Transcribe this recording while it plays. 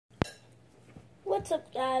What's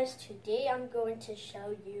up, guys? Today I'm going to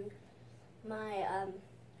show you my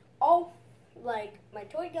my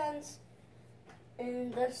toy guns,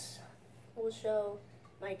 and this will show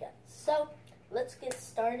my guns. So let's get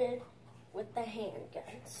started with the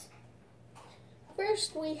handguns.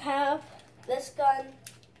 First, we have this gun.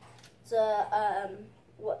 It's a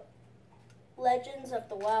Legends of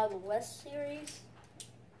the Wild West series.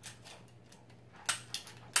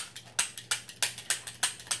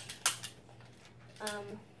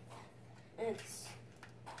 It's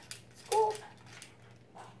cool.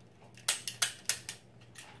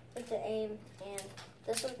 Good to aim, and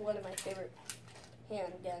this is one of my favorite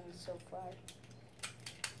handguns so far.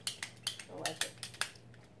 I like it.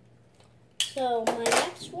 So my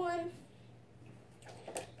next one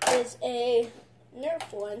is a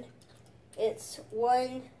Nerf one. It's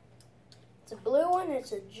a blue one.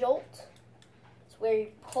 It's a Jolt. It's where you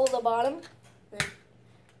pull the bottom. And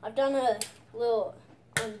I've done a little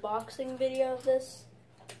unboxing video of this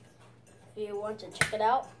if you want to check it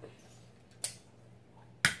out.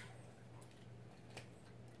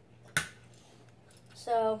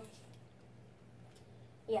 So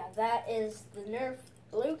yeah, that is the Nerf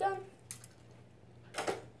blue gun.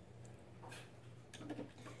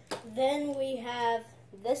 Then we have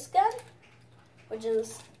this gun, which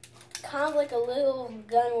is kind of like a little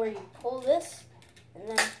gun where you pull this and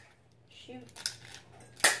then shoot.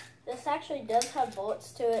 This actually does have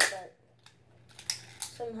bullets to it, but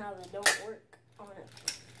somehow they don't work on it.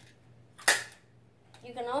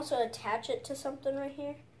 You can also attach it to something right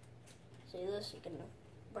here. See this? You can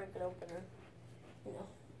break it open or, you know.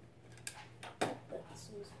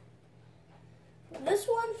 This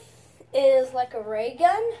one is like a ray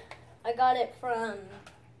gun. I got it from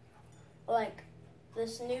like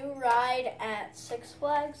this new ride at Six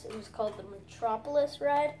Flags. It was called the Metropolis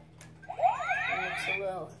ride. And it's a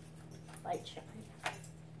little light shine.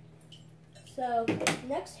 So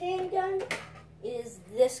next handgun is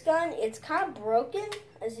this gun. It's kind of broken,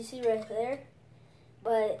 as you see right there,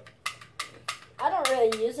 but I don't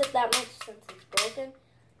really use it that much since it's broken.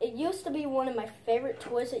 It used to be one of my favorite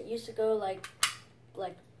toys. It used to go like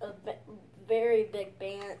a very big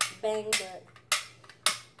bang, but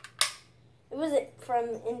it was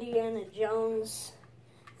from Indiana Jones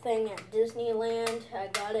thing at Disneyland. I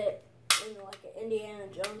got it in like an Indiana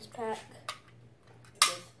Jones pack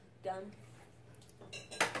with gun.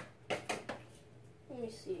 Let me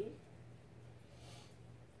see.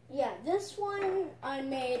 Yeah, this one I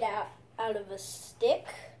made out of a stick,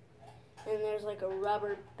 and there's like a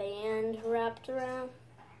rubber band wrapped around.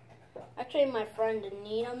 Actually, my friend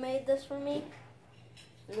Anita made this for me,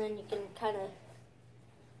 and then you can kind of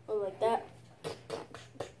go like that.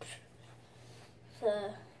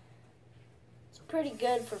 So it's pretty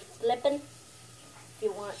good for flipping.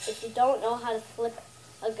 If you don't know how to flip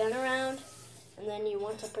a gun around, and then you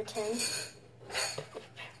want to pretend.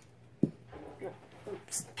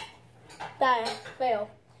 Oops. That fail.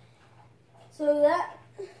 So that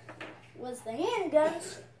was the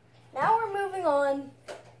handguns. Now we're moving on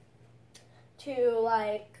to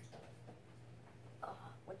like,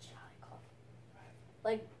 what should I call it?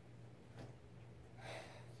 Like,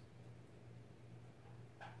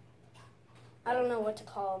 I don't know what to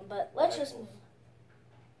call them, but let's just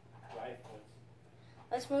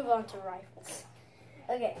let's move on to rifles.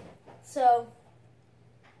 Okay, so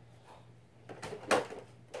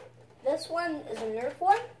this one is a Nerf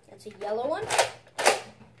one. It's a yellow one. Let's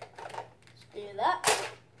do that.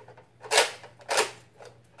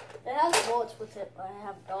 It has bullets with it, but I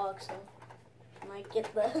have dogs, so I might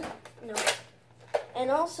get the,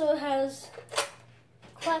 And also has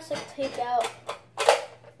classic takeout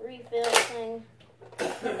refill thing.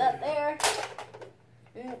 Put that there.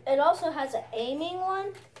 And it also has an aiming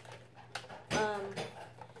one.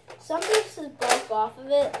 Some pieces broke off of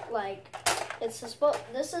it. Like this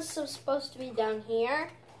is supposed to be down here,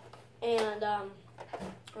 and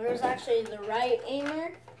there's actually the right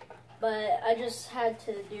aimer. But I just had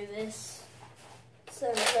to do this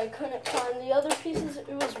since I couldn't find the other pieces. It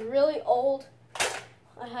was really old.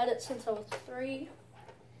 I had it since I was 3.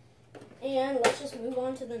 And let's just move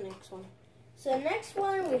on to the next one. So next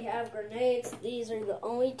one, we have grenades. These are the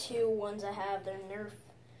only 2 ones I have. They're Nerf.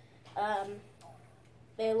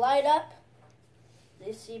 They light up.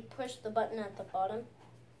 You see, push the button at the bottom.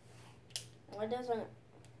 Why doesn't?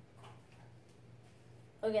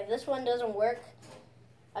 Okay, this one doesn't work.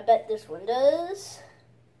 I bet this one does.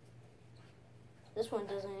 This one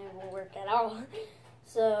doesn't even work at all.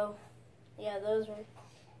 So, yeah, those are.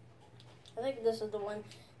 I think this is the one.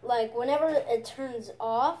 Like whenever it turns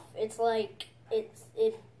off, it's like it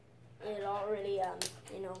already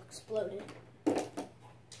exploded.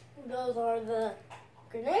 those are the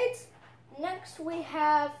grenades. Next we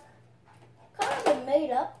have kind of a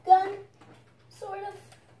made up gun, sort of.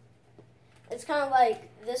 It's kind of like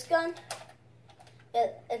this gun.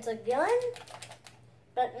 It's a gun,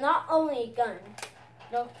 but not only a gun.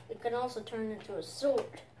 No, it can also turn into a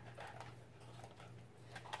sword.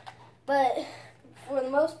 But for the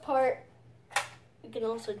most part, you can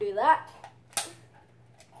also do that.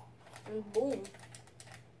 And boom.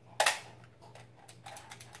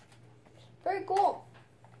 Very cool.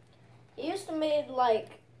 It used to make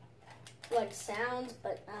like sounds,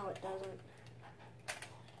 but now it doesn't.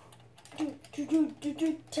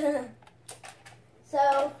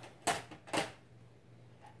 So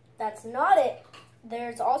that's not it.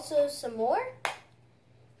 There's also some more.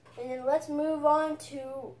 And then let's move on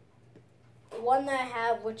to one that I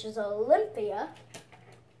have, which is Olympia.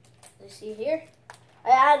 You see here? I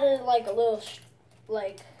added like a little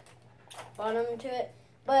bottom to it.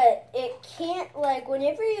 But it can't, like,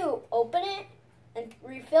 whenever you open it and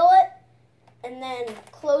refill it and then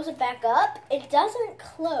close it back up, it doesn't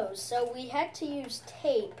close. So we had to use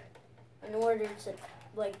tape in order to,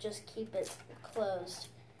 like, just keep it closed.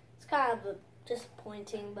 It's kind of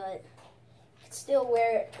disappointing, but you can still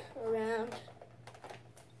wear it around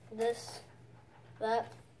that,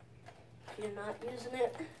 if you're not using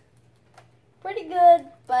it. Pretty good,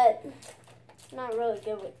 but not really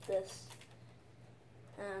good with this.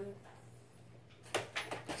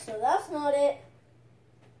 So that's not it.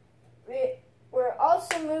 We're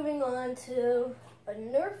also moving on to a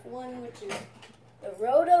Nerf one, which is the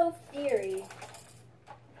Roto Fury.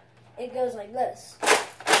 It goes like this.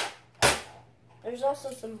 There's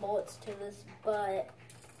also some bullets to this, but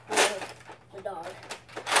the dog.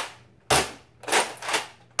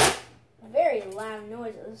 Very loud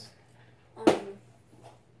noises.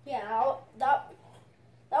 Yeah, that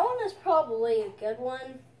one is probably a good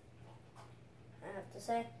one, I have to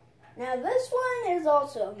say. Now this one is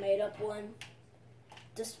also a made up one.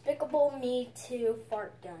 Despicable Me 2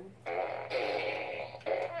 Fart Gun.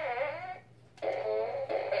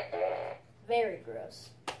 Very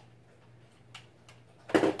gross.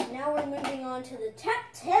 Now we're moving on to the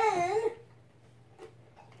top 10.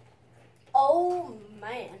 Oh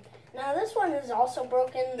man. Now this one is also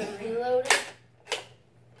broken, the reloaded.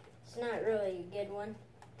 It's not really a good one.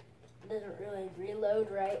 It doesn't really reload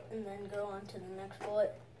right and then go on to the next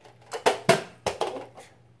bullet.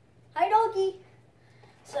 Hi doggy.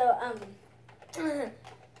 So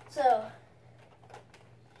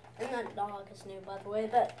and that dog is new, by the way,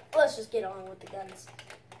 but let's just get on with the guns.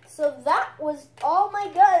 So that was all my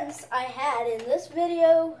guns I had in this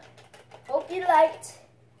video. Hope you liked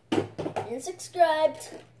and subscribed,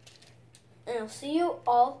 and I'll see you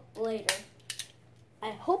all later.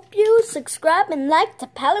 I hope you subscribe and like the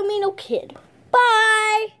Palomino Kid.